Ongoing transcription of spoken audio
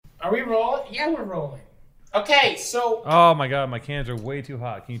Are we rolling? Yeah, we're rolling. Okay, so... Oh, my God. My cans are way too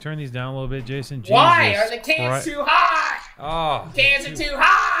hot. Can you turn these down a little bit, Jason? Why Jesus are the cans Christ. too hot? Oh. Cans are too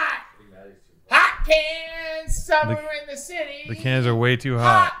hot. Hot cans. Summer in the city. The cans are way too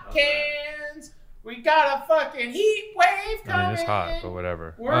hot. Hot cans. We got a fucking heat wave coming. I mean, it's hot, but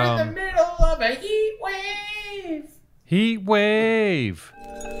whatever. We're in the middle of a heat wave. Heat wave.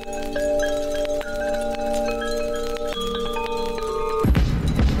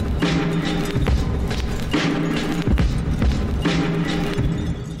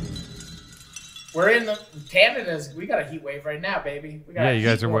 We're in Canada's. We got a heat wave right now, baby. We got Yeah, you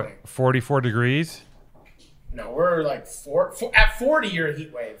guys are what, 44 degrees? No, we're like at 40. You're a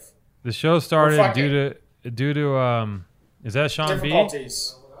heat wave. The show started due to is that Sean B?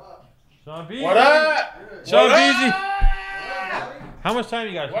 Difficulties. Sean B. What up? Sean What Beasy. up? How much time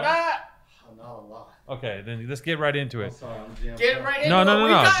you got? What Sean? up? Not a lot. Okay, then let's get right into it. Sorry, I'm jammed Get up. right into No.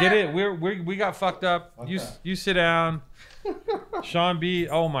 it. Get it. We got fucked up. Okay. You sit down. Sean B.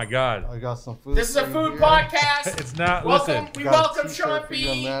 Oh my God. I got some food. This is a for you food here. podcast. It's not. Welcome. Listen. We Got a welcome t-shirt Sean for you,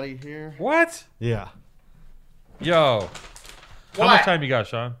 B. Maddie here. What? Yeah. Yo. How What? much time you got,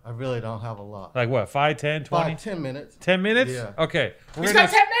 Sean? I really don't have a lot. Like what? 5, 10, 20? 10 minutes. 10 minutes? Yeah. Okay. He's got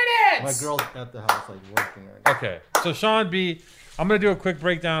 10 My minutes. girl's at the house like working right now. Okay. So Sean B. I'm gonna do a quick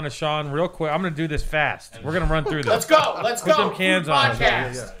breakdown of Sean real quick. I'm gonna do this fast. We're gonna run through this. Let's go. Let's Put go. them cans Food on.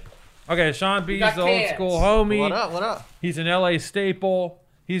 podcast. Yeah. Okay, Sean B. got is the old cans. school homie. What up? What up? He's an LA staple.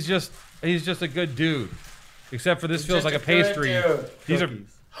 He's just a good dude. Except for this feels just like a a good pastry. dude.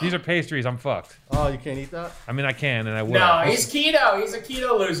 These are pastries. I'm fucked. Oh, you can't eat that? I mean, I can and I will. No, he's keto. He's a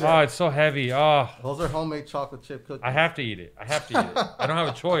keto loser. Oh, it's so heavy. Oh, Those are homemade chocolate chip cookies. I have to eat it. I don't have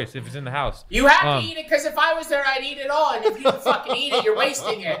a choice if it's in the house. You have to eat it because if I was there, I'd eat it all. And if you don't fucking eat it, you're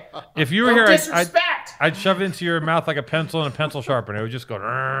wasting it. If you were No here, disrespect. I'd shove it into your mouth like a pencil and a pencil sharpener. It would just go.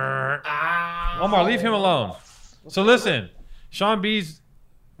 Ow. Omar, leave him alone. So listen, Sean B's.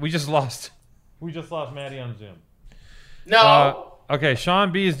 We just lost Maddie on Zoom. No. Okay,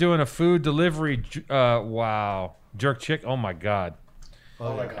 Sean B is doing a food delivery. Wow, jerk chick. Oh my God.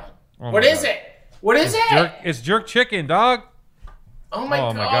 Oh my god. Oh What my is God. it? What is it? It's jerk chicken, dog. Oh my god.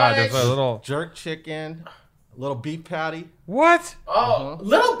 Oh my God. There's a little. Jerk chicken, little beef patty, What? Oh,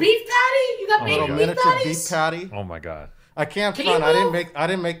 little beef patty? You got little baby beef miniature patties? beef patty. Oh my God. I can't Can front. you move? I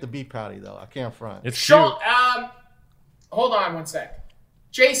didn't make the beef patty though. I can't front. It's Sean, cute. hold on one sec.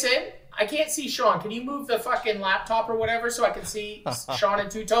 Jason, I can't see Sean. Can you move the fucking laptop or whatever so I can see Sean and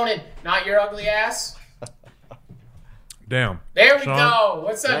Two-Tone and not your ugly ass? Damn. There we Sean? go.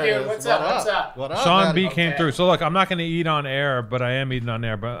 What's up, There it dude? is. What's up? What's up? What up, Sean Maddie? B came Okay. through. So look, I'm not going to eat on air, but I am eating on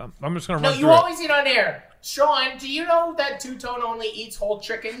air. But I'm just going to No, run you through always eat on air. Sean, do you know that Two-Tone only eats whole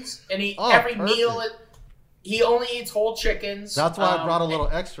chickens? And every perfect. meal, he only eats whole chickens. That's why I brought a little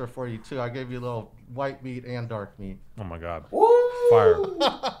extra for you too. I gave you a little white meat and dark meat. it. Oh my God. Woo! Fire.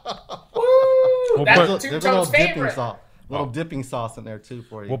 Woo! That's put- There's a Two-Tone's little dipping favorite. sauce, dipping sauce in there too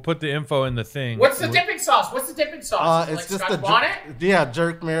for you. We'll put the info in the thing. What's the dipping sauce? What's the dipping sauce? It's just Scotch a bonnet?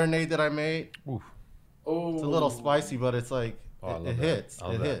 jerk marinade that I made. Oof. Ooh. It's a little spicy, but it's like Oh, I love it that. hits. I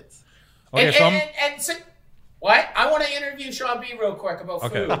love It that. hits. Okay, And, so and so, what? I want to interview Sean B real quick about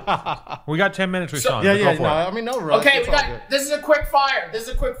Okay. food. we got 10 minutes with So- Sean. Yeah, so yeah. Go for No, it. I mean no rush. Okay, It's we all got. good. This is a quick fire. This is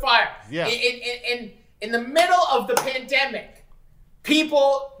a quick fire. Yeah. In the middle of the pandemic,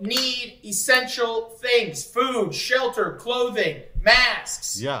 people need essential things: food, shelter, clothing,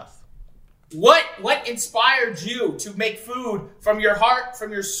 masks. Yes. What inspired you to make food from your heart,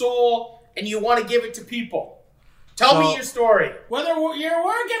 from your soul, and you want to give it to people? Tell me your story. Whether you're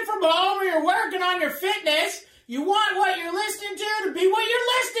working from home or you're working on your fitness, you want what you're listening to be what you're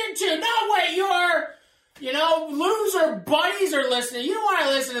listening to, not what your, loser buddies are listening. You don't want to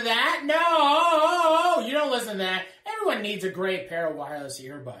listen to that. No, you don't listen to that. Everyone needs a great pair of wireless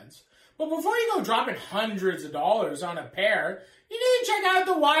earbuds. But before you go dropping hundreds of dollars on a pair, you need to check out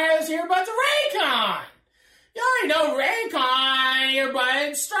the wireless earbuds of Raycon. You already know Raycon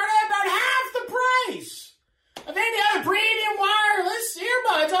earbuds start at about half the price of any other premium wireless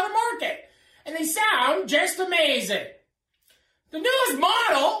earbuds on the market. And they sound just amazing. The newest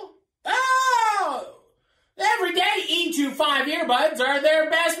model, the everyday E25 earbuds are their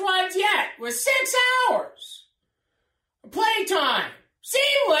best ones yet, with 6 hours of playtime,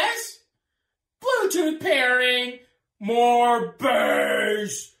 seamless, Bluetooth pairing, more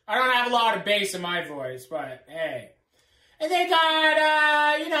bass. I don't have a lot of bass in my voice, but hey. And they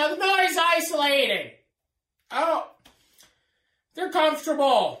got, the noise isolating. Oh, they're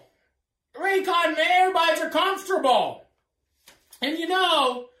comfortable. Raycon earbuds are comfortable. And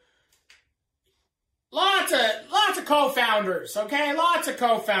lots of co-founders, okay? Lots of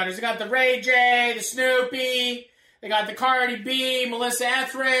co-founders. They got the Ray J, the Snoopy, they got the Cardi B, Melissa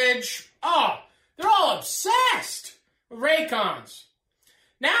Etheridge. Oh, they're all obsessed with Raycons.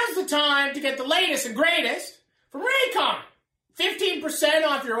 Now's the time to get the latest and greatest from Raycon. 15%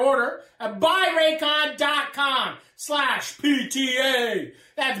 off your order at buyraycon.com/PTA.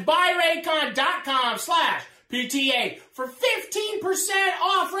 That's buyraycon.com/PTA for 15%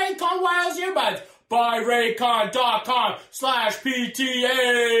 off Raycon wireless earbuds.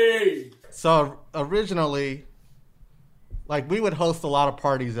 Buyraycon.com/PTA. So originally, like, we would host a lot of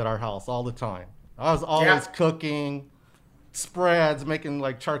parties at our house all the time. I was always cooking spreads, making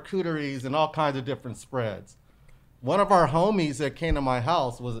like charcuteries and all kinds of different spreads. One of our homies that came to my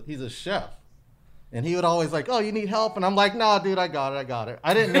house he's a chef, and he would always like, "Oh, you need help?" And I'm like, "Nah, dude, I got it.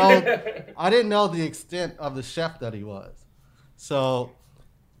 I didn't know the extent of the chef that he was. So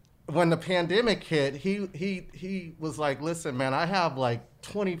when the pandemic hit, he was like, "Listen, man, I have like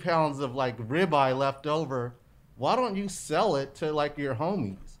 20 pounds of like ribeye left over. Why don't you sell it to like your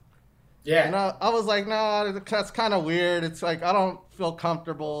homies?" Yeah. And I was like, "No, that's kind of weird. It's like I don't feel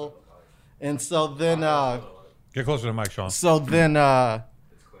comfortable." And so then get closer to the mic, Sean. So then I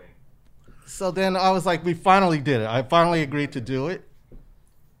was like, we finally did it. I finally agreed to do it.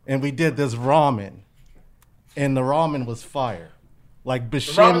 And we did this ramen. And the ramen was fire. Like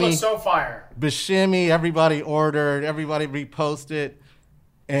bashimi. The ramen was so fire. Bashimi, everybody ordered, everybody reposted.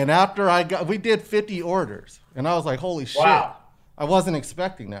 And after we did 50 orders. And I was like, holy shit. Wow. I wasn't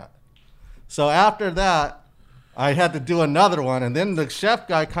expecting that. So after that, I had to do another one. And then the chef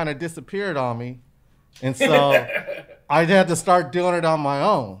guy kind of disappeared on me. And so I had to start doing it on my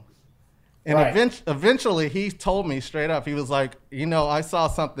own. And eventually he told me straight up, he was like, I saw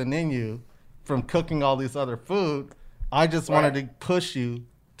something in you from cooking all this other food. I just wanted to push you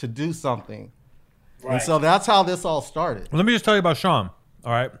to do something. Right. And so that's how this all started. Let me just tell you about Sean.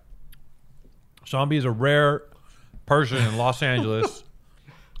 All right. Sean B is a rare person in Los Angeles,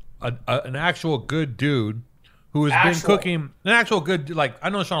 an actual good dude who has been cooking, an actual good, like, I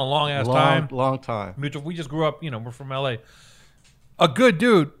know Sean a long time. Long time. We just grew up, we're from LA. A good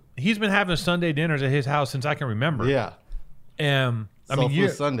dude. He's been having Sunday dinners at his house since I can remember. Yeah. And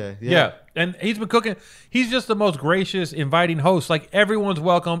Sunday. Yeah. And he's been cooking. He's just the most gracious, inviting host. Like, everyone's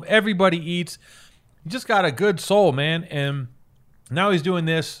welcome. Everybody eats. He just got a good soul, man. And now he's doing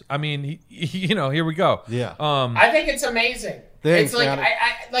this. I mean, here we go. Yeah. I think it's amazing. Thanks, it's like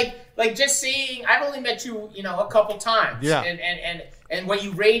I like just seeing. I've only met you, a couple times. Yeah. And what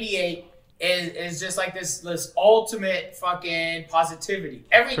you radiate is just like this ultimate fucking positivity.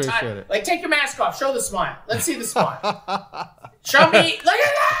 Every Appreciate time, it. like, take your mask off, show the smile. Let's see the smile. Show me. Look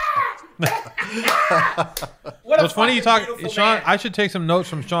at that. What's funny you talk, Sean? Man. I should take some notes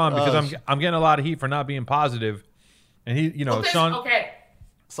from Sean because I'm getting a lot of heat for not being positive, and Sean. Okay.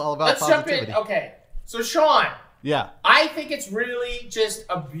 It's all about Let's positivity. jump in. Okay. So Sean. Yeah. I think it's really just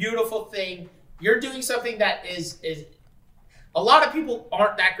a beautiful thing. You're doing something that is a lot of people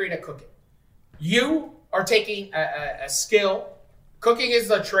aren't that great at cooking. You are taking a skill. Cooking is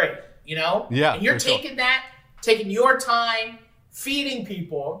a trade, Yeah. And you're taking your time, feeding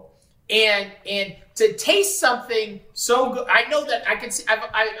people, and to taste something so good. I know that I can see.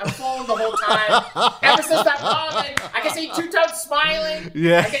 I've flown the whole time. Ever since that ramen, I can see Two-Tone smiling.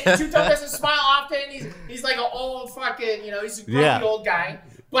 Yeah. Two-Tone doesn't smile often. He's like an old fucking, he's a grumpy old guy.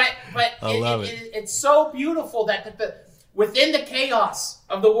 But it's so beautiful that within the chaos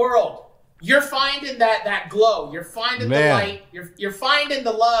of the world, you're finding that glow. You're finding the light. You're finding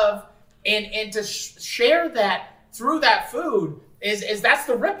the love, and to share that through that food is that's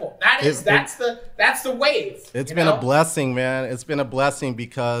the ripple. That's the wave. It's been a blessing, man. It's been a blessing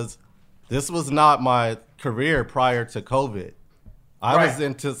because this was not my career prior to COVID. I was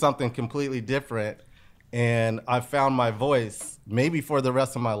into something completely different, and I found my voice maybe for the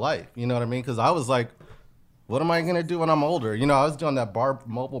rest of my life. You know what I mean? Because I was like, what am I going to do when I'm older? I was doing that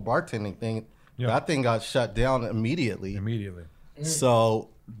mobile bartending thing. Yeah. That thing got shut down immediately. Mm-hmm. So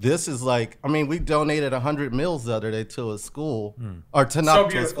this is like, we donated 100 meals the other day to a school, or to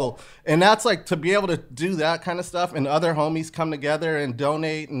a school. And that's like, to be able to do that kind of stuff and other homies come together and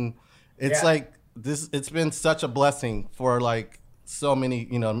donate. And it's like this, it's been such a blessing for like so many,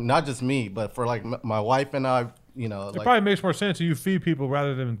 not just me, but for like my wife and I, It probably makes more sense if you feed people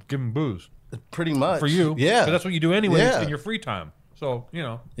rather than give them booze. Pretty much. For you. Yeah. But that's what you do anyway in your free time. So,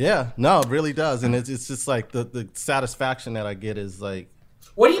 Yeah. No, it really does. And it's just like the satisfaction that I get is like.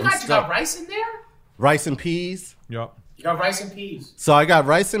 What do you got? You got rice in there? Rice and peas. Yep. You got rice and peas. So I got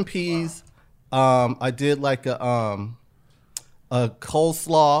rice and peas. I did like a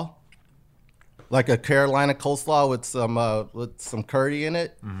coleslaw. like a Carolina coleslaw with some curry in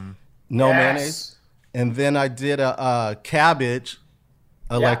it. No mayonnaise. And then I did a cabbage,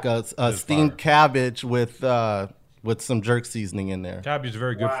 like a steamed cabbage with some jerk seasoning in there. Cabbage is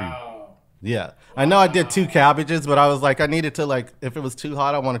very good for you. Yeah. I know I did 2 cabbages, but I was like, I needed to, like, if it was too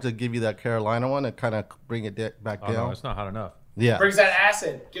hot, I wanted to give you that Carolina one and kind of bring it back down. No, it's not hot enough. Yeah. Brings that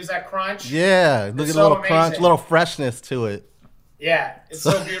acid, gives that crunch. Yeah. Look at a little crunch, a little freshness to it. Yeah. It's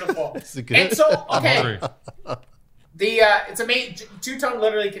so beautiful. It's good. And so, okay. It's amazing. Two-Tone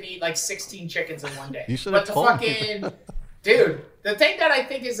literally can eat like 16 chickens in one day. You should have told me. Dude, the thing that I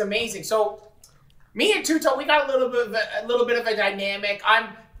think is amazing. So, me and Two-Tone, we got a little bit of a dynamic.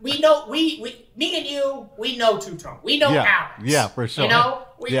 Me and you, we know Two-Tone. We know Alex. Yeah, for sure. You know,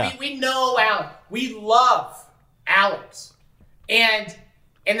 we know Alex. We love Alex, and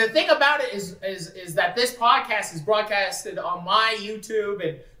the thing about it is that this podcast is broadcasted on my YouTube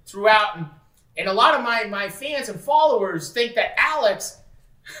and throughout, and a lot of my fans and followers think that Alex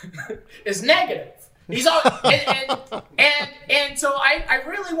is negative. He's all, and so I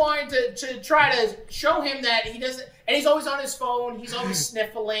really wanted to try to show him that he doesn't, and he's always on his phone. He's always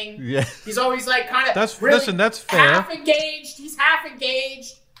sniffling. Yeah. He's always like kind of that's fair. Half engaged. He's half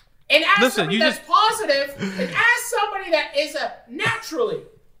engaged. And as somebody that's positive, and as somebody that is a naturally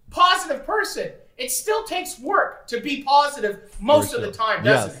positive person, it still takes work to be positive most of the time,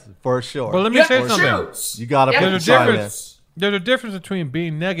 doesn't it? For sure. Well, let me say something. You got to put there's a difference. There's a difference between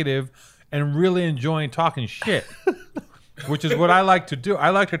being negative and really enjoying talking shit, which is what I like to do. I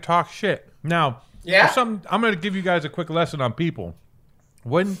like to talk shit. Now, I'm going to give you guys a quick lesson on people.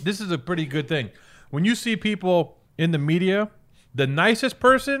 This is a pretty good thing. When you see people in the media, the nicest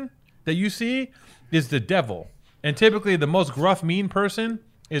person that you see is the devil. And typically the most gruff, mean person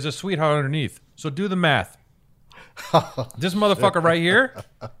is a sweetheart underneath. So do the math. This motherfucker right here,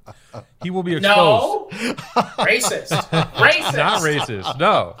 he will be exposed. No. Racist. Not racist.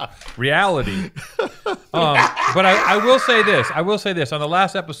 No. Reality. But I will say this. On the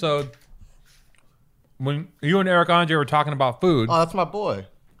last episode, when you and Eric Andre were talking about food. Oh, that's my boy.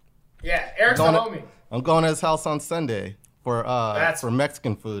 Yeah, Eric's the homie. I'm going to his house on Sunday for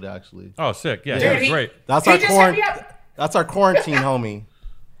Mexican food, actually. Oh, sick. Yeah, dude, great. That's our quarantine homie.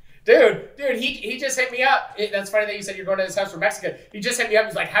 Dude, he just hit me up. That's funny that you said you're going to his house for Mexican. He just hit me up.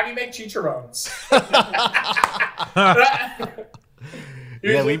 He's like, how do you make chicharrones?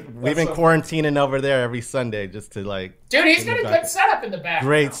 Yeah, we've been quarantining over there every Sunday just to like. Dude, he's got a good setup in the back.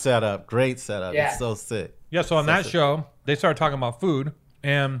 Great setup. Yeah. It's so sick. Yeah, so on that show, they started talking about food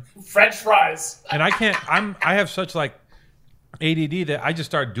and French fries. And I have such like ADD that I just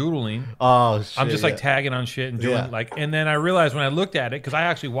start doodling. Oh shit! I'm just like tagging on shit and doing and then I realized when I looked at it, because I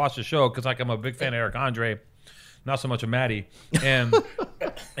actually watched the show because like I'm a big fan of Eric Andre, not so much of Maddie, and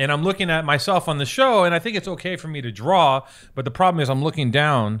and I'm looking at myself on the show, and I think it's okay for me to draw, but the problem is I'm looking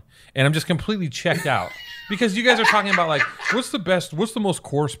down and I'm just completely checked out because you guys are talking about like what's the most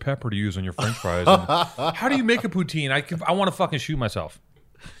coarse pepper to use on your French fries? And how do you make a poutine? I want to fucking shoot myself.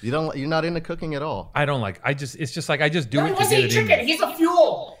 You're not into cooking at all. I don't like. It's just like I just do it. He wants to eat chicken. He's a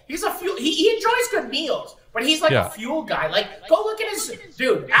fuel. He enjoys good meals, but he's like a fuel guy. Like, go look at his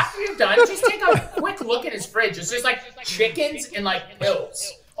dude. After you're done, just take a quick look at his fridge. It's just like chickens and like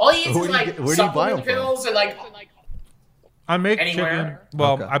pills. All he eats is like supplement pills and like. I make anywhere. chicken.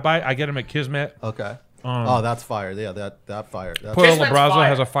 Well, I get them at Kismet. Okay. Oh, that's fire. Yeah, that fire. Pueblo Brazo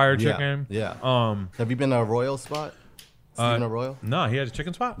has a fire chicken. Yeah. Have you been to a Royal spot? Steven Arroyo? No, he has a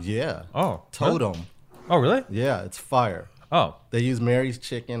chicken spot? Yeah. Oh. Totem. Really? Oh, really? Yeah, it's fire. Oh. They use Mary's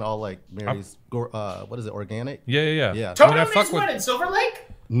chicken, all like Mary's, what is it, organic? Yeah. Totem is what, in Silver Lake?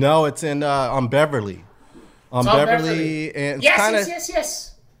 No, it's in on Beverly. On Beverly. And it's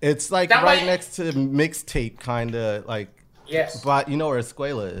yes. It's like that right next to Mixtape, kind of like. Yes. But you know where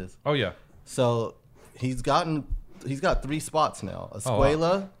Escuela is? Oh, yeah. So he's got 3 spots now.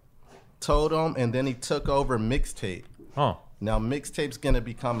 Escuela, Totem, and then he took over Mixtape. Oh. Now Mixtape's gonna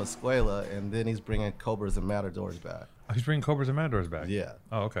become Escuela, and then he's bringing Cobras and Matadors back. Oh, he's bringing Cobras and Matadors back. Yeah.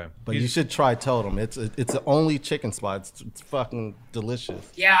 Oh, okay. But you should try Totem. It's the only chicken spot. It's fucking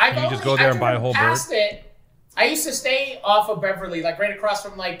delicious. Yeah, you just go there and buy a whole bird. I used to stay off of Beverly, like right across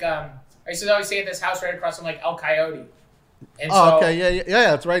from like I used to always stay at this house right across from like El Coyote. And okay,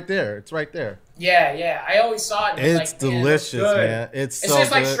 yeah, it's right there. It's right there. Yeah. I always saw it. It's delicious, man. It's so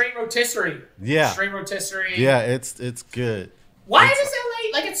just like good. straight rotisserie. Yeah. Straight rotisserie. Yeah, it's good. Why does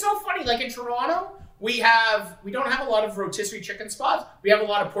LA, like, it's so funny, like in Toronto, we don't have a lot of rotisserie chicken spots. We have a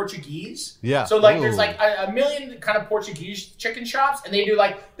lot of Portuguese. Yeah. So there's like a million kind of Portuguese chicken shops, and they do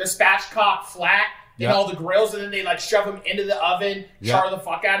like the spatchcock flat. in all the grills, and then they like shove them into the oven, char the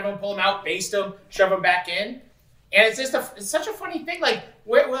fuck out of them, pull them out, baste them, shove them back in. And it's just it's such a funny thing. Like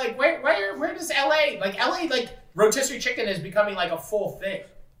where does LA like rotisserie chicken is becoming like a full thing.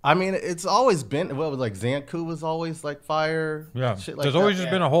 I mean, it's always been like Zanku was always like fire. Yeah, shit like there's always just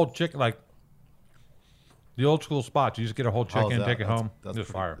been a whole chicken like the old school spots. You just get a whole chicken, take it home, just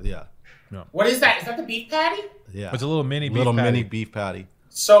fire. Yeah. No. What is that? Is that the beef patty? Yeah. It's a little mini beef patty.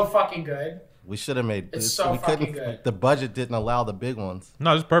 So fucking good. We should have made. It's so fucking good. The budget didn't allow the big ones.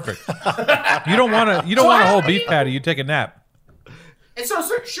 No, it's perfect. You don't want a whole beef patty. You take a nap. And so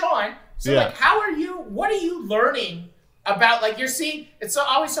Sean, like, what are you learning about, like, you're seeing, it's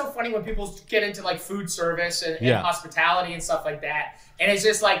always so funny when people get into like food service and hospitality and stuff like that. And it's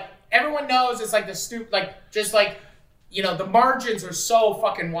just like, everyone knows it's like the margins are so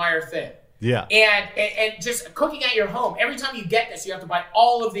fucking wire thin. Yeah. And just cooking at your home, every time you get this, you have to buy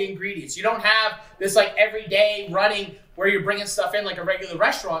all of the ingredients. You don't have this like everyday running where you're bringing stuff in like a regular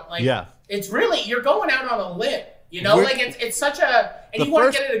restaurant. Like, it's really, you're going out on a limb. You know, like it's such a, and you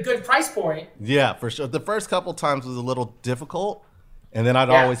want to get it at a good price point. Yeah, for sure. The first couple times was a little difficult, and then I'd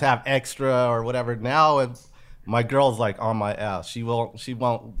always have extra or whatever. Now my girl's like on my ass. She won't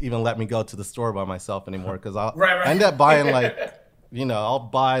even let me go to the store by myself anymore because I'll end up buying like, I'll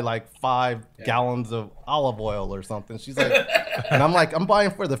buy like 5 gallons of olive oil or something. She's like, and I'm like, I'm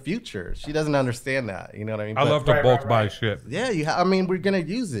buying for the future. She doesn't understand that. You know what I mean? I love to bulk buy shit. Yeah, I mean, we're gonna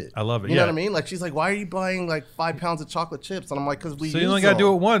use it. I love it. You know what I mean? Like, she's like, why are you buying like 5 pounds of chocolate chips? And I'm like, because we. So you only gotta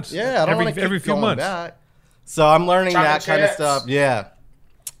do it once. Yeah, I don't want to every few months. Back. So I'm learning chocolate that kind of stuff. Yeah,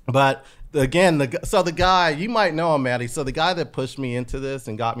 but again, the guy, you might know him, Maddie. So the guy that pushed me into this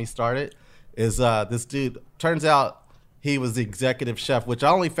and got me started is this dude. Turns out. He was the executive chef, which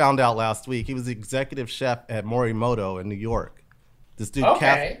I only found out last week. He was the executive chef at Morimoto in New York. This dude,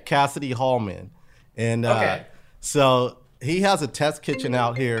 Cassidy Hallman. And so he has a test kitchen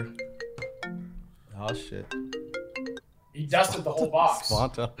out here. Oh, shit. He dusted the whole box.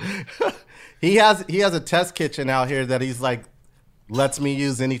 He has a test kitchen out here that he's like, lets me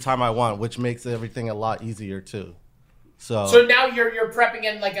use anytime I want, which makes everything a lot easier, too. So now you're prepping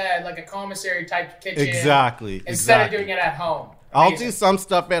in like a commissary type kitchen. Exactly. Instead of doing it at home. Amazing. I'll do some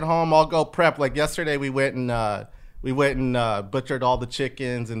stuff at home. I'll go prep. Like yesterday, we went and butchered all the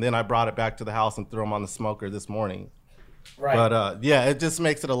chickens, and then I brought it back to the house and threw them on the smoker this morning. Right. But it just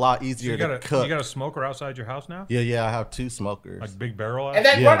makes it a lot easier to cook. You got a smoker outside your house now? Yeah. I have 2 smokers. Like big barrel. And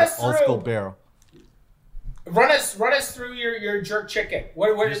then run us through old school barrel. Run us through your jerk chicken.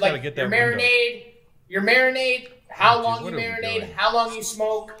 What is like your marinade? Your marinade. How long you marinate? How long you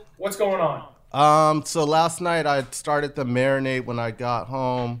smoke? What's going on? So last night I started the marinade when I got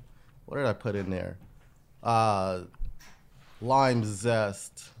home. What did I put in there? Lime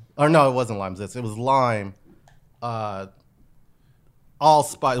zest. Or no, it wasn't lime zest. It was lime.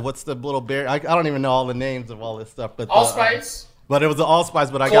 Allspice. What's the little berry? I don't even know all the names of all this stuff. But allspice. But it was the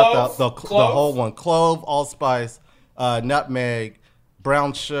allspice. But I got the whole one: clove, allspice, nutmeg,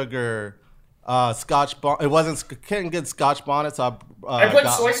 brown sugar. Scotch bonnet. It wasn't. Couldn't get Scotch bonnet, so I put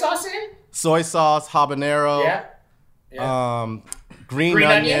soy sauce in. Soy sauce, habanero. Yeah. Green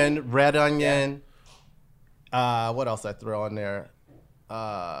onion, red onion. Yeah. What else I throw in there?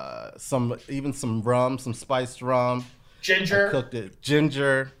 Some rum, some spiced rum. Ginger. I cooked it.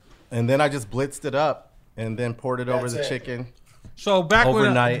 Ginger, and then I just blitzed it up, and then poured it over the chicken. So back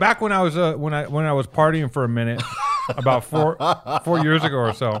when I was partying for a minute, about four years ago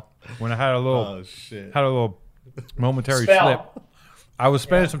or so. When I had a little momentary slip, I was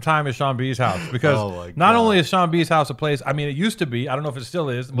spending some time at Sean B's house because not only is Sean B's house a place. I mean, it used to be. I don't know if it still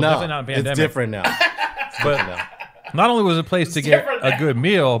is. Well, definitely not in pandemic. It's different now. But not only was it a place to get a good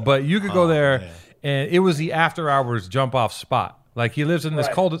meal, but you could go there, and it was the after hours jump off spot. Like he lives in this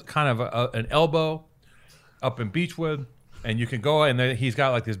cold kind of an elbow up in Beechwood. And you can go, and then he's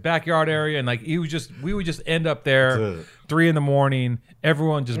got like this backyard area, and like we would just end up there 3 a.m.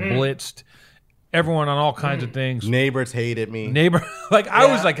 Everyone just blitzed, everyone on all kinds of things. Neighbors hated me. I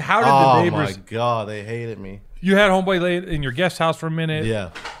was like, how did the neighbors? Oh my god, they hated me. You had homeboy lay in your guest house for a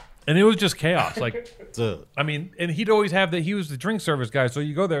minute, and it was just chaos. Like, I mean, and he'd always have he was the drink service guy, so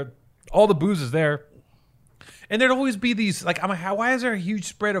you go there, all the booze is there. And there'd always be these, like, I'm like, why is there a huge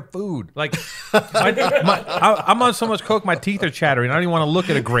spread of food? Like, I'm on so much coke, my teeth are chattering. I don't even want to look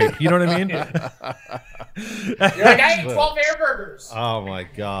at a grape. You know what I mean? You're like, I ate 12 hamburgers. Oh, my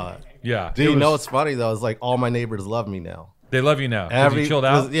God. Yeah. Do you know what's funny, though? It's like all my neighbors love me now. They love you now. You chilled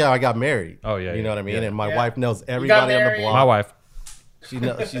out? Yeah, I got married. Oh, yeah. You know what I mean? And my wife knows everybody on the block. My wife.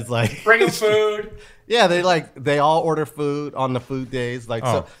 She's like, bring them food. Yeah, they all order food on the food days. Like,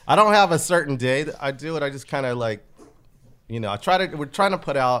 so I don't have a certain day that I do it. I just kind of like, we're trying to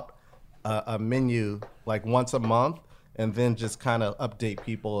put out a menu like once a month, and then just kind of update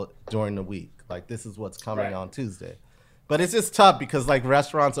people during the week. Like, this is what's coming on Tuesday. But it's just tough because like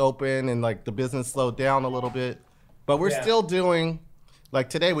restaurants open and like the business slowed down a little bit. But we're still doing, like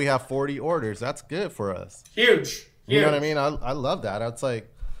today we have 40 orders. That's good for us. Huge. You know what I mean? I love that. It's like,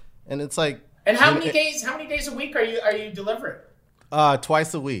 and it's like. And how many days a week are you delivering?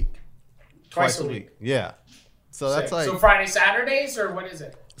 Twice a week. Twice a week. Yeah. So that's like. So Friday, Saturdays, or what is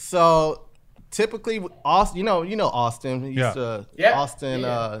it? So typically, Austin, you know Austin. He used to Austin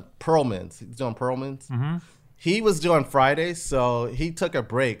Perlman's. He's doing Perlman's. Mm-hmm. He was doing Fridays, so he took a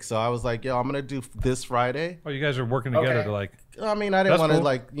break. So I was like, yo, I'm gonna do this Friday. Oh, you guys are working together to like. I mean, I didn't want to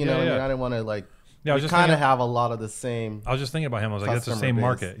like, I didn't want to like. Yeah, we kind of have a lot of the same. I was just thinking about him. I was like, that's the same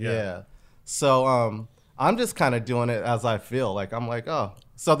market. Yeah. So I'm just kind of doing it as I feel. Like I'm like, oh.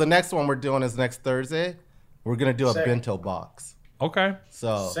 So the next one we're doing is next Thursday. We're gonna do a bento box. Okay.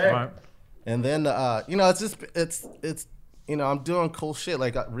 So. Right. And then it's I'm doing cool shit.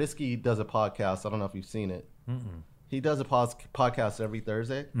 Like Risky does a podcast. I don't know if you've seen it. Mm-mm. He does a podcast every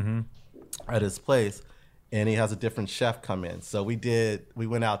Thursday at his place. And he has a different chef come in. So we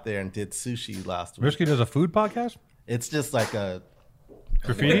went out there and did sushi last week. Risky does a food podcast? It's just like a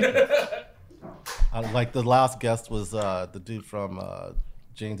graffiti. Like the last guest was the dude from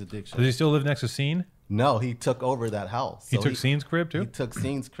Jane's Addiction. Does he still live next to Scene? No, he took over that house. He took Scene's crib too? He took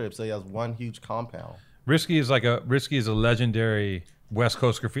Scene's crib, so he has one huge compound. Risky is a legendary West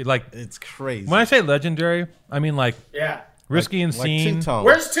Coast graffiti. Like, it's crazy. When I say legendary, I mean like Risky and Scene. Two-tone.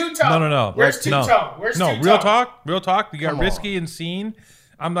 Where's Two-Tone? No. Where's Two-Tone? Where's Two-Tone? Real talk. You got Risky and Scene.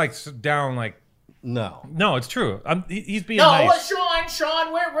 I'm like down like. No, it's true. He's being nice.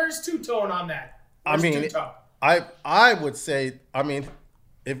 Sean, where's Two-Tone on that? Where's Two-Tone? I would say,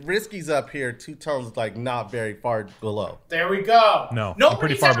 if Risky's up here, Two-Tone's like not very far below. There we go. No, I'm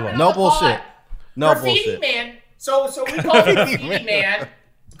pretty far below. No bullshit. No Graffiti bullshit. Man. So we call him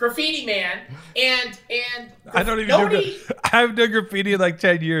Graffiti Man, and I don't even do. I haven't done graffiti in like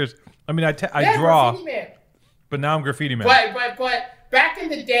 10 years. I mean, I draw, but now I'm Graffiti Man. But back in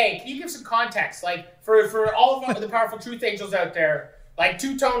the day, can you give some context, like for all of the powerful truth angels out there, like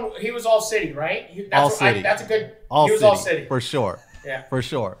Two-Tone, he was all city, right? All city. He was all city for sure. Yeah, for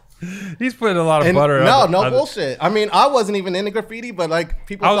sure. He's putting a lot of butter. No bullshit. I mean, I wasn't even into graffiti, but like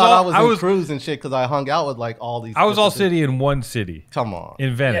people thought I was in crews and shit because I hung out with like all these. I was all city in one city. Come on,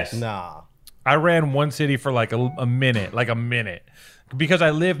 in Venice. Yes. Nah, I ran one city for like a minute, because I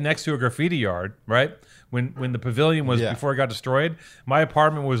lived next to a graffiti yard. Right when the pavilion was before it got destroyed, my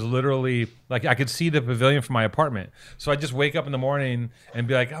apartment was literally like I could see the pavilion from my apartment. So I just wake up in the morning and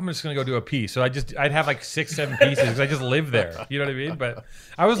be like, I'm just gonna go do a piece. So I'd have like 6-7 pieces because I just lived there. You know what I mean? But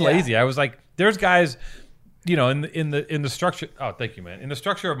I was lazy. I was like, there's guys, in the structure. Oh, thank you, man. In the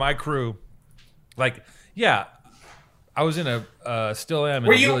structure of my crew, like, yeah, I was in still am.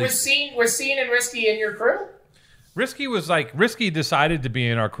 Was Scene and Risky in your crew? Risky decided to be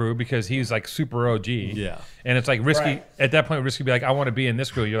in our crew because he's like super OG. Yeah. And it's like Risky at that point, Risky be like, I want to be in this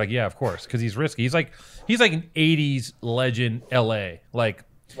crew. You're like, yeah, of course. Cause he's Risky. He's like an 80s legend LA. Like,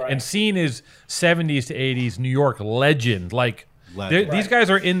 and Scene is 70s to 80s New York legend. Like these guys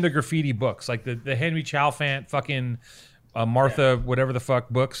are in the graffiti books. Like the Henry Chalfant fucking Martha, whatever the fuck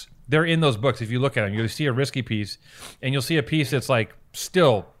books. They're in those books. If you look at them, you'll see a Risky piece and you'll see a piece that's like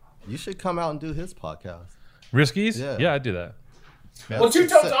still. You should come out and do his podcast. Riskies? Yeah, I'd do that. Yeah. Well,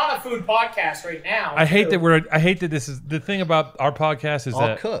 Two-Tone's on a food podcast right now. I hate that this is the thing about our podcast is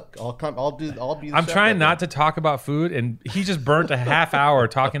I'll cook. I'll be the I'm chef trying not to talk about food, and he just burnt a half hour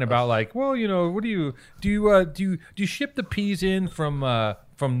talking about like, well, what do you ship the peas in from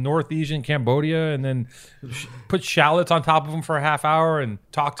North Asian Cambodia and then put shallots on top of them for a half hour and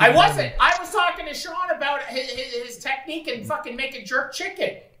talk to I was talking to Sean about his technique and fucking making jerk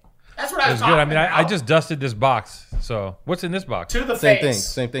chicken. That's what I was talking about. I mean, I just dusted this box. So what's in this box? To the face.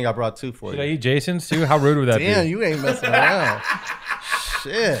 Same thing. I brought 2 for you. Did I eat Jason's too? How rude would that be? Damn, you ain't messing around.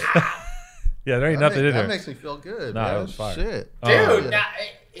 Shit. Yeah, there ain't nothing in there. That makes me feel good. Nah, man. that was fire. Shit. Dude,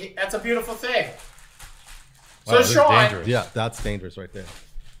 that's a beautiful thing. So, Sean. Yeah, that's dangerous right there.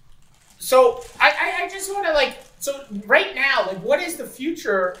 So, I just want to, right now, what is the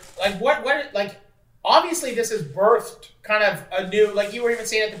future? Obviously, this has birthed kind of a new, like you were even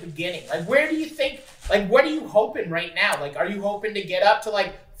saying at the beginning. Where do you think, what are you hoping right now? Are you hoping to get up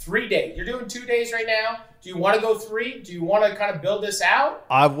to 3 days? You're doing 2 days right now. Do you want to go 3? Do you want to kind of build this out?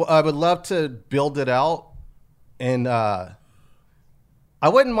 I would love to build it out and I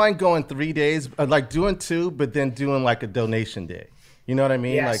wouldn't mind going 3 days, like doing 2, but then doing like a donation day. You know what I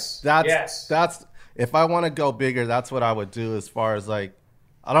mean? Yes. Like that's if I want to go bigger, that's what I would do. As far as like,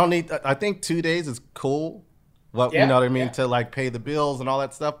 I think 2 days is cool. You know what I mean, to like pay the bills and all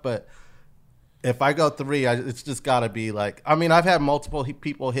that stuff. But if I go 3, it's just got to be like, I mean, I've had multiple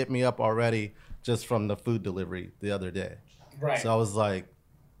people hit me up already just from the food delivery the other day. Right. So I was like,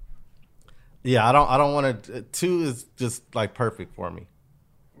 yeah, I don't want to. 2 is just like perfect for me.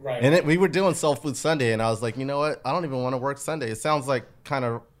 Right. And we were doing Soul Food Sunday, and I was like, you know what? I don't even want to work Sunday. It sounds like kind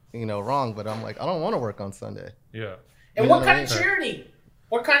of, wrong, but I'm like, I don't want to work on Sunday. Yeah. And what kind of charity?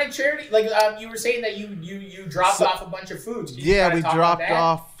 What kind of charity? Like you were saying that you dropped off a bunch of foods. Yeah, we dropped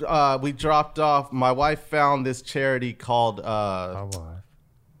off. We dropped off. My wife found this charity called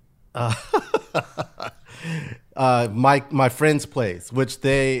my friend's place, which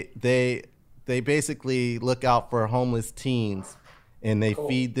they basically look out for homeless teens. And they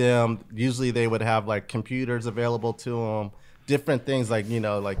feed them. Usually they would have like computers available to them, different things like,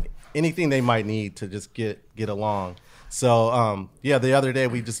 like anything they might need to just get along. So, the other day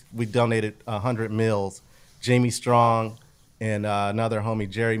we donated 100 meals. Jamie Strong and another homie,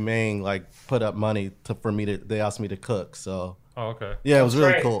 Jerry Main, like put up money they asked me to cook. So, okay. Yeah, it was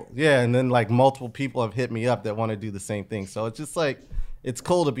really cool. Yeah. And then like multiple people have hit me up that want to do the same thing. So it's just like, it's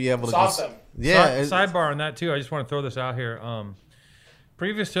cool to be able to awesome. Yeah. Sidebar on that too. I just want to throw this out here.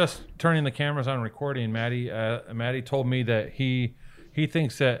 Previous just turning the cameras on and recording, Maddie told me that he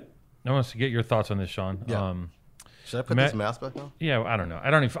thinks that I want to get your thoughts on this, Sean. Yeah. Should I put this mask back on? Yeah, I don't know. I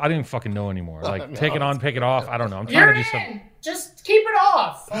don't even fucking know anymore. Like take it on, take it off. I don't know. I'm trying to do something. Just keep it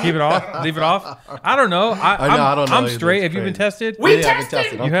off. Keep it off. Leave it off. I don't know. I don't know. I'm straight. Have you been tested? We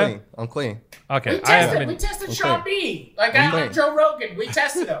tested. I'm clean. Okay. We tested Sean B. Like I on Joe Rogan. We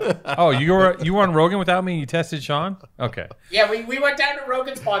tested him. Oh, you were on Rogan without me and you tested Sean? Okay. Yeah, we went down to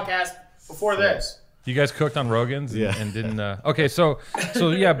Rogan's podcast before this. You guys cooked on Rogan's and didn't okay, so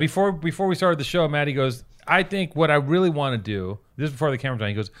yeah, before we started the show, Maddie goes, I think what I really want to do, this is before the camera's on,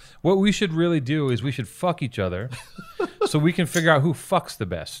 he goes, what we should really do is we should fuck each other so we can figure out who fucks the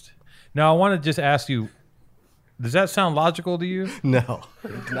best. Now I want to just ask you, does that sound logical to you? No,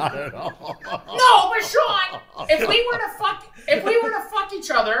 not at all. No, but Sean, if we were to fuck each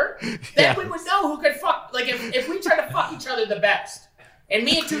other, then we would know who could fuck. Like if we try to fuck each other the best, and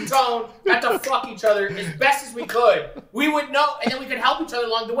me and Two Tone had to fuck each other as best as we could, we would know, and then we could help each other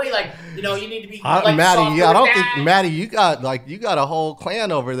along the way. Like you need to be like Maddie. I don't think Maddie, you got a whole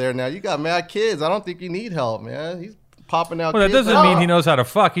clan over there now. You got mad kids. I don't think you need help, man. He's popping out. Well, that doesn't mean he knows how to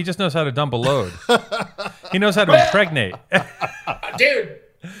fuck. He just knows how to dump a load. He knows how to impregnate. Dude,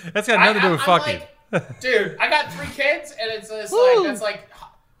 that's got nothing to do with fucking. Dude, I got 3 kids, and it's just like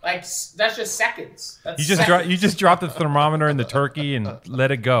that's just seconds. That's you just drop the thermometer in the turkey and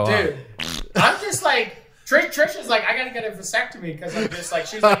let it go. Dude, I'm just like Trish is like, I gotta get a vasectomy because I'm just like,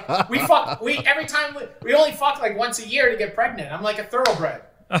 she's like, every time we only fuck like once a year to get pregnant. I'm like a thoroughbred.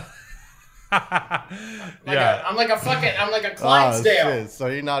 I'm like a Clydesdale. Shit. So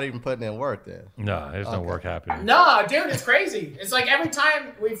you're not even putting in work then? No, there's no work happening. No, dude, it's crazy. It's like every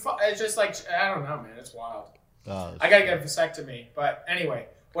time it's just like, I don't know, man. It's wild. I gotta get a vasectomy, but anyway,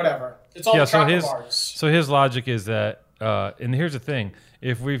 whatever. It's all so his logic is that, and here's the thing: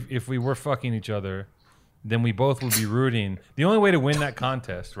 if we were fucking each other, then we both would be rooting. The only way to win that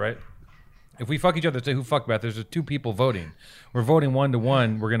contest, right? If we fuck each other, say who fucked Beth, there's 2 people voting. We're voting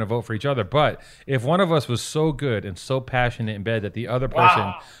 1-1. We're going to vote for each other. But if one of us was so good and so passionate in bed that the other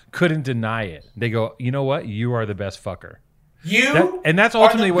person couldn't deny it, they go, you know what? You are the best fucker. And that's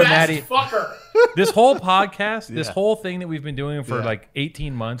ultimately what Maddie. Fucker. This whole podcast, this whole thing that we've been doing for like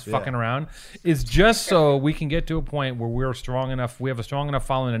 18 months, fucking around, is just so we can get to a point where we're strong enough. We have a strong enough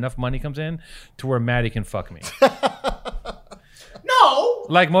following, enough money comes in to where Maddie can fuck me. No.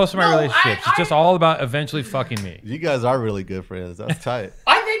 Like most of my relationships, it's just all about eventually fucking me. You guys are really good friends. That's tight.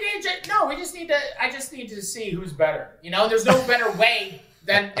 I think I just need to see who's better. There's no better way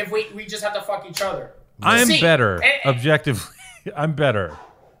than if we just have to fuck each other. I'm better. Objectively, I'm better.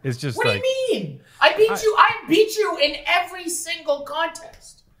 It's just what like. What do you mean? I beat you in every single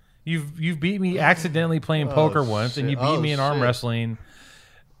contest. You've beat me accidentally playing poker once, and you beat me in arm wrestling.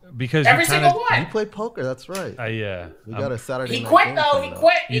 Because every single one. You play poker, that's right. Yeah. We got a Saturday night. He quit though. He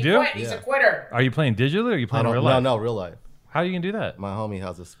quit. You do? He's a quitter. Are you playing digitally or are you playing in real life? No, real life. How are you gonna do that? My homie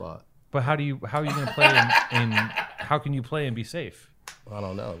has a spot. But how are you gonna play and how can you play and be safe? I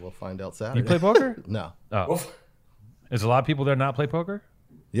don't know. We'll find out Saturday. You play poker? No. Oh. Is a lot of people there not play poker?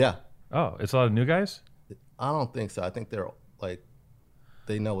 Yeah. Oh, it's a lot of new guys? I don't think so. I think they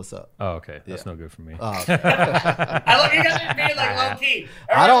They know what's up. Oh, okay. That's no good for me. I love you guys being like low key.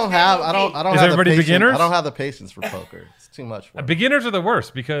 I don't have everybody beginners? I don't have the patience for poker. It's too much for me. Beginners are the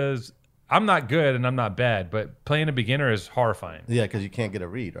worst because I'm not good and I'm not bad, but playing a beginner is horrifying. Yeah, because you can't get a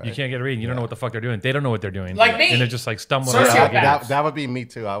read, right? You can't get a read. You don't know what the fuck they're doing. They don't know what they're doing. Like me. And they're just like stumbling Sociopath. around. That would be me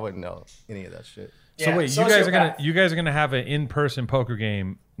too. I wouldn't know any of that shit. So wait, you guys are gonna have an in-person poker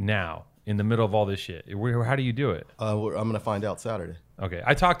game now in the middle of all this shit. How do you do it? I'm gonna find out Saturday. Okay,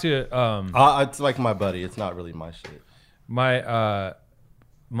 I talked to it's like my buddy. It's not really my shit.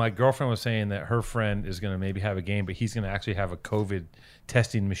 My girlfriend was saying that her friend is gonna maybe have a game, but he's gonna actually have a COVID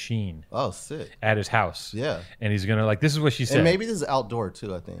testing machine. Oh, sick! At his house. Yeah, and he's gonna this is what she said. And maybe this is outdoor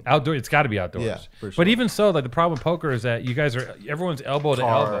too. I think outdoor. It's got to be outdoors. Yeah, for sure. But even so, the problem with poker is that you guys are everyone's elbow to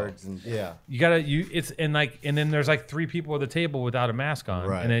elbow. And, yeah, you gotta and then there's like 3 people at the table without a mask on,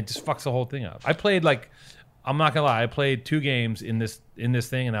 right. and it just fucks the whole thing up. I played I'm not gonna lie, I played 2 games in this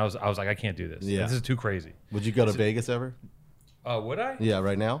thing, and I was like, I can't do this. Yeah, this is too crazy. Would you go to Vegas ever? Would I? Yeah,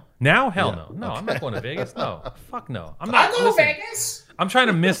 right now. Now, hell no. No, okay. I'm not going to Vegas. No, fuck no. I'm not. I go to Vegas. I'm trying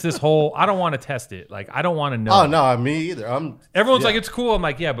to miss this whole. I don't want to test it. I don't want to know. Oh no, me either. Everyone's like, it's cool. I'm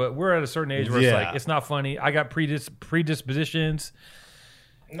like, yeah, but we're at a certain age where it's not funny. I got predispositions.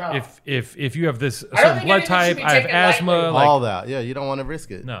 No. If you have this certain blood type, I have asthma. All that. Yeah, you don't want to risk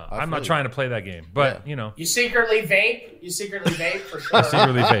it. No, I'm not trying to play that game. But you secretly vape. You secretly vape for sure. I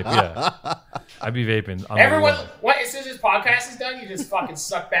secretly vape. Yeah, I'd be vaping. Everyone, as soon as this podcast is done, you just fucking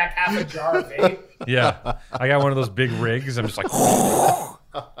suck back half a jar of vape. Yeah, I got one of those big rigs. I'm just like.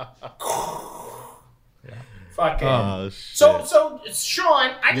 Fucking. So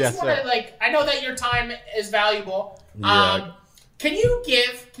Sean, I just want to I know that your time is valuable. Yeah. Can you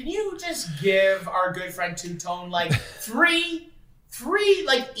just give our good friend Two Tone three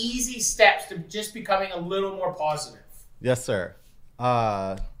easy steps to just becoming a little more positive? Yes, sir.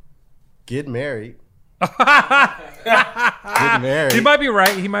 Get married. Get married. He might be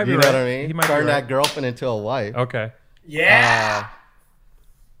right. He might be right. You know what I mean? He might turn be right. that girlfriend into a wife. Okay. Yeah.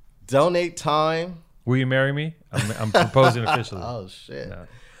 Donate time. Will you marry me? I'm proposing officially. Oh shit. No.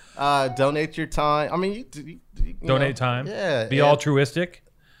 Donate your time. I mean, you donate time. Yeah. Be altruistic.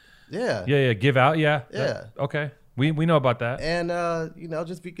 Yeah. Yeah. Give out. Yeah. Yeah. Okay. We know about that. And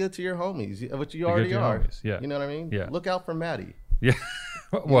just be good to your homies, which you already are. Homies. Yeah. You know what I mean? Yeah. Look out for Maddie. Yeah.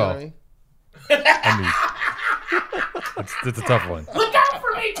 Well. It's a tough one. Look out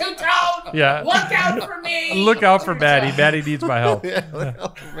for me, Two Tone. Yeah. Look out for me. Look out for Maddie. Maddie needs my help. Yeah. Look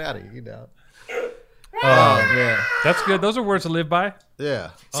out for Maddie. Oh man, that's good. Those are words to live by. Yeah.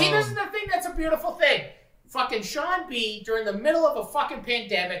 See, this is the thing that's a beautiful thing. Fucking Sean B, during the middle of a fucking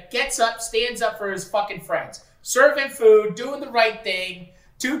pandemic, gets up, stands up for his fucking friends. Serving food, doing the right thing.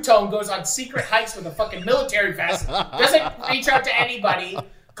 Two Tone goes on secret hikes with a fucking military vest. Doesn't reach out to anybody.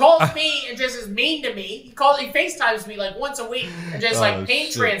 Calls me and just is mean to me. He FaceTimes me once a week and just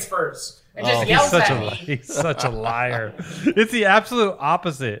pain transfers. And just yells at me. He's such a liar. It's the absolute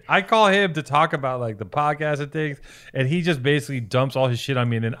opposite. I call him to talk about the podcast and things, and he just basically dumps all his shit on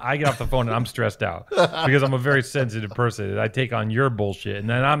me, and then I get off the phone and I'm stressed out because I'm a very sensitive person, and I take on your bullshit, and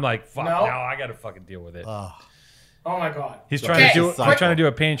then I'm like, fuck, now I got to fucking deal with it. Oh my god. He's trying to do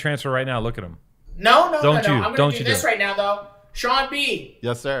a pain transfer right now. Look at him. No. I'm going to do this right now, though. Sean B.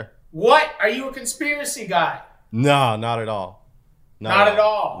 Yes, sir. What? Are you a conspiracy guy? No, not at all. Not at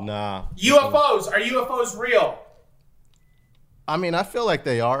all. Nah. UFOs. Are UFOs real? I mean, I feel like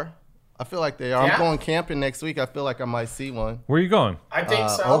they are. Yeah? I'm going camping next week. I feel like I might see one. Where are you going? I think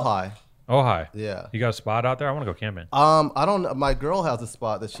so. Ojai. Yeah. You got a spot out there? I want to go camping. I don't know. My girl has a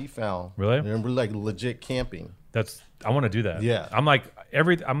spot that she found. Really? And we're legit camping. I want to do that. Yeah.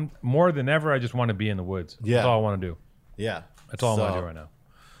 I'm more than ever. I just want to be in the woods. Yeah. That's all I want to do. Yeah. That's all I want to do right now.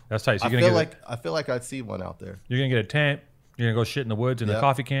 That's tight. So I feel like I'd see one out there. You're gonna get a tent. You're gonna go shit in the woods in a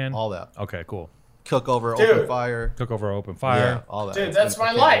coffee can. All that. Okay, cool. Cook over open fire. Yeah, all that. Dude, that's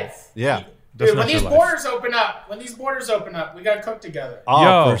my life. Yeah. Dude, when these borders open up, we gotta cook together.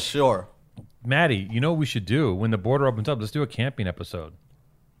 Oh, for sure. Maddie, you know what we should do when the border opens up? Let's do a camping episode.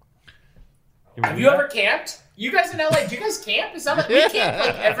 Have you ever camped? You guys in LA, do you guys camp? It's not like we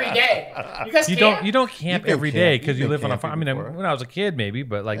camp every day. You guys camp? You don't camp every day because you live on a farm. I mean, when I was a kid, maybe,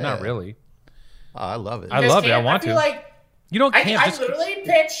 but not really. Oh, I love it. I love it. I want to. You don't camp. I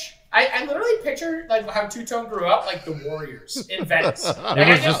literally picture how Two Tone grew up, like the Warriors in Venice. That's what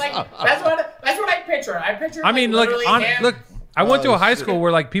I picture. I mean, look. I went to a high school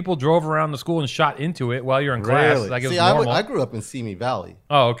where people drove around the school and shot into it while you're in class. Really? It was See, normal. I grew up in Simi Valley.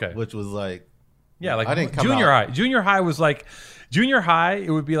 Oh, okay. Which was Yeah, like I didn't come junior out. high. Junior high, it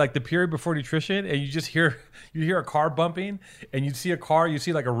would be like the period before nutrition, and you just hear a car bumping, and you'd see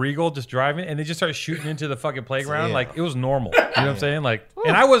like a Regal just driving, and they just start shooting into the fucking playground. Yeah. Like it was normal. You know what I'm saying? Like,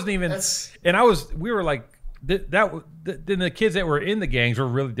 and I wasn't even, we were like, then the kids that were in the gangs they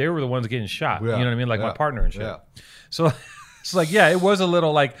were the ones getting shot. Yeah. You know what I mean? Like my partner and shit. Yeah. So it's like, yeah, it was a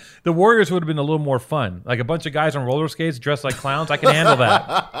little like the Warriors would have been a little more fun. Like a bunch of guys on roller skates dressed like clowns. I can handle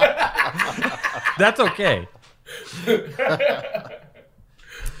that. That's okay.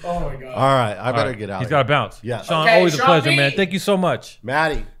 Oh my god! All right, I better get out. He's got to bounce. Yeah, Sean, okay, always a Sean pleasure, B. man. Thank you so much,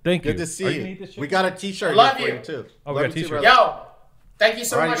 Maddie. Thank you. Good to see you. you. We got a T-shirt Love here you. for you too. Oh, we got a T-shirt. Yo, thank you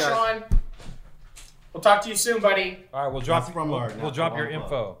so All right, much, guys. Sean. We'll talk to you soon, buddy. All right, we'll drop your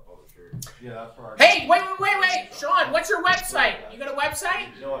info. Yeah, that's for our. Hey, wait, Sean. What's your website? You got a website?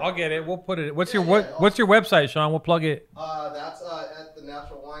 I'll get it. We'll put it. What's your website, Sean? We'll plug it. That's at the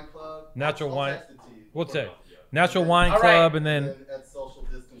Natural Wine Club. Natural Wine. Text it to you. We'll say Natural Wine All Club, right. and then at Social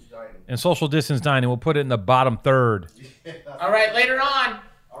Distance Dining. Social Distance Dining. We'll put it in the bottom third. All right, later on.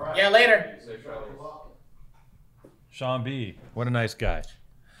 All right. Yeah, later. Sean B. What a nice guy.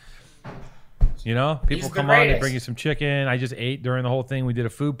 You know, people He's the come on, they greatest. bring you some chicken. I just ate during the whole thing. We did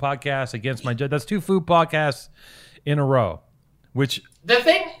a food podcast against my judge. That's 2 food podcasts in a row, which The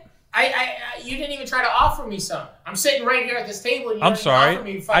thing, you didn't even try to offer me some. I'm sitting right here at this table. And you I'm didn't sorry. offer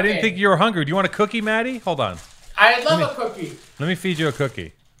me I fucking- didn't think you were hungry. Do you want a cookie, Maddie? Hold on. I love a cookie. Let me feed you a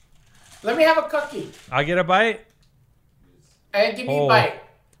cookie. Let me have a cookie I get a bite? and give me Oh. a bite.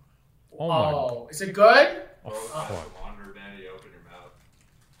 Oh, my. Oh, is it good?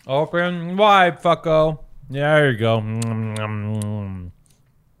 Open wide, fucko. Yeah, there you go. Mm.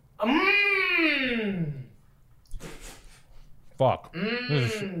 Mmm. Fuck.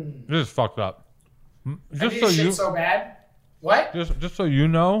 This is fucked up. Just so bad. What? Just so you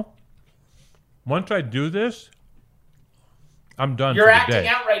know, once I do this, I'm done You're for the acting day.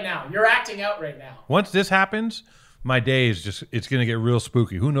 out right now. You're acting out right now. Once this happens, my day is it's gonna get real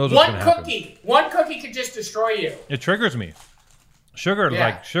spooky. Who knows what's gonna happen? One cookie could just destroy you. It triggers me. Sugar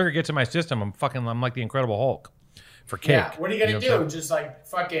gets in my system. I'm like the Incredible Hulk for cake. Yeah. What are you gonna know do? what I'm saying? Just like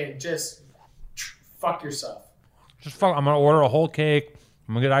fucking fuck yourself. I'm gonna order a whole cake.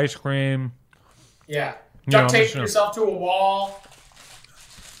 I'm gonna get ice cream. Yeah. You know, Duct tape just, yourself to a wall.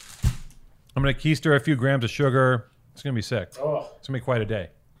 I'm gonna keister a few grams of sugar. It's gonna be sick. Oh. It's gonna be quite a day.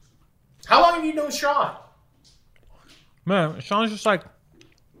 How long have you known Sean? Man, Sean's just like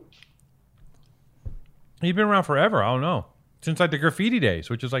he's been around forever. I don't know. Since like the graffiti days,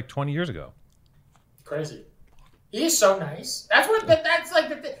 which is like 20 years ago. Crazy. He is so nice. That's like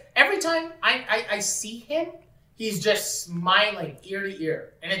the thing. Every time I see him, he's just smiling ear to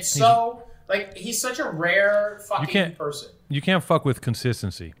ear. And it's so like he's such a rare fucking person. You can't fuck with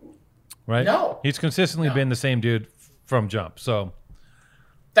consistency. Right? No. He's consistently been the same dude from jump. So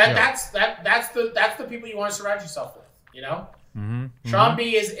that's the people you want to surround yourself with, you know? Sean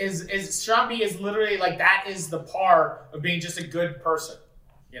B is Sean B is literally like that is the par of being just a good person,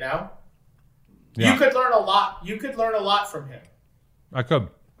 you know? Yeah. You could learn a lot. You could learn a lot from him. I could.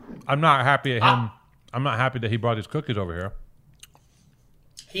 I'm not happy at him. I'm not happy that he brought his cookies over here.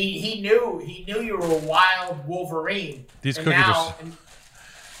 He knew you were a wild Wolverine. These and cookies now,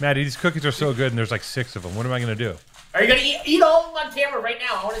 Maddie, these cookies are so good and there's like 6 of them. What am I going to do? Are you gonna eat all of them on camera right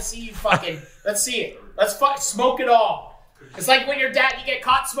now? I want to see you fucking. Let's see it. Let's smoke it all. It's like when your dad, you get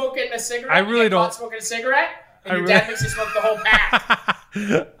caught smoking a cigarette. I really don't. Caught smoking a cigarette, and your dad makes you smoke the whole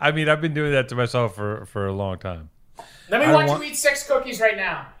pack. I mean, I've been doing that to myself for a long time. Let me watch you eat 6 cookies right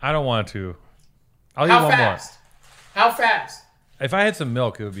now. I don't want to. I'll eat How one fast? more. How fast? If I had some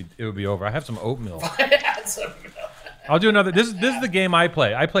milk, it would be over. I have some oatmeal. That's a- I'll do another. This is the game I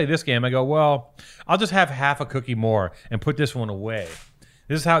play. I play this game. I go, well, I'll just have half a cookie more and put this one away.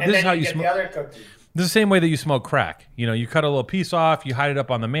 This is how and then you get smoke. the other cookie. This is the same way that you smoke crack. You know, you cut a little piece off, you hide it up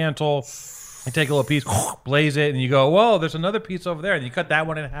on the mantle, you take a little piece, blaze it, and you go, whoa, there's another piece over there, and you cut that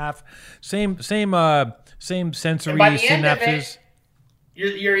one in half. Same sensory And by the end of synapses.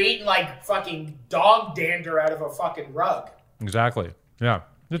 it, you're eating like fucking dog dander out of a fucking rug. Exactly. Yeah.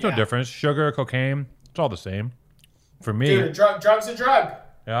 There's no difference. Sugar, cocaine, it's all the same. For me. Dude, drug's a drug.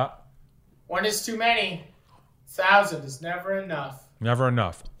 Yeah. One is too many. 1,000 is never enough. Never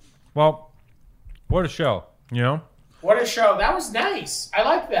enough. Well, what a show, you know? What a show. That was nice. I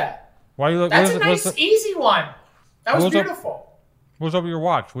like that. Why you look? That's a nice, easy one. That was what's up- beautiful. What's up with your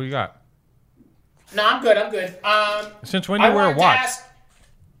watch? What do you got? No, I'm good. I'm good. Since when do you wear a wanted to watch? ask-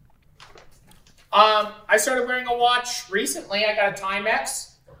 I started wearing a watch recently. I got a Timex.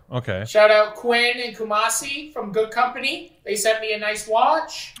 Okay. Shout out Quinn and Kumasi from Good Company. They sent me a nice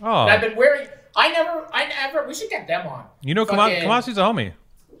watch. Oh. And I've been wearing. We should get them on. You know, Kamasi's a homie.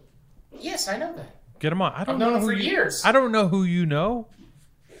 Yes, I know that. Get him on. I've known him for years. I don't know who you know.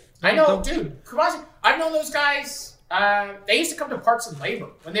 I know, dude. Kamasi. I've known those guys. They used to come to Parts and Labor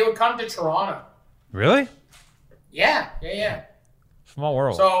when they would come to Toronto. Really? Yeah. Small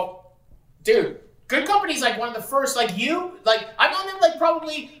world. So, dude, Good Company's like one of the first. Like you, like I've known them like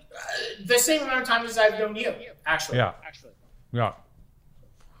probably the same amount of time as I've known you. Actually. Yeah.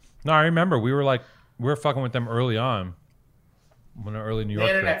 No, I remember we were fucking with them early on. When an early New York. The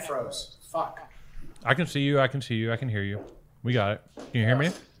internet froze. Fuck. I can see you. I can hear you. We got it. Can you hear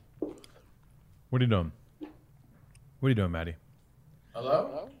me? What are you doing? What are you doing, Maddie?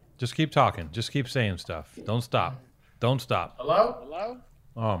 Hello? Just keep talking. Just keep saying stuff. Don't stop. Don't stop. Hello?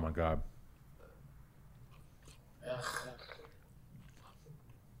 Oh my God. Ugh.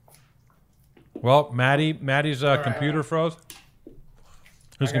 Well, Maddie's computer froze.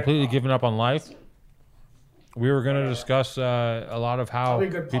 Who's completely given up on life. We were going to discuss a lot of how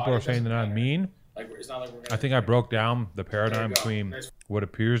people are saying they're not mean. I think I broke down the paradigm between what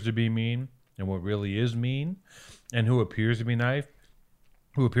appears to be mean and what really is mean, and who appears to be nice,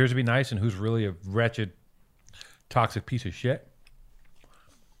 and who's really a wretched, toxic piece of shit.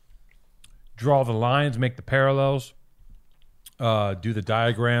 Draw the lines, make the parallels, do the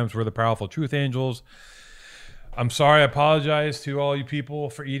diagrams. We're the powerful truth angels. I'm sorry, I apologize to all you people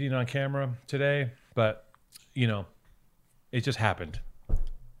for eating on camera today, but, you know, it just happened.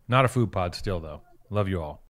 Not a food pod still, though. Love you all.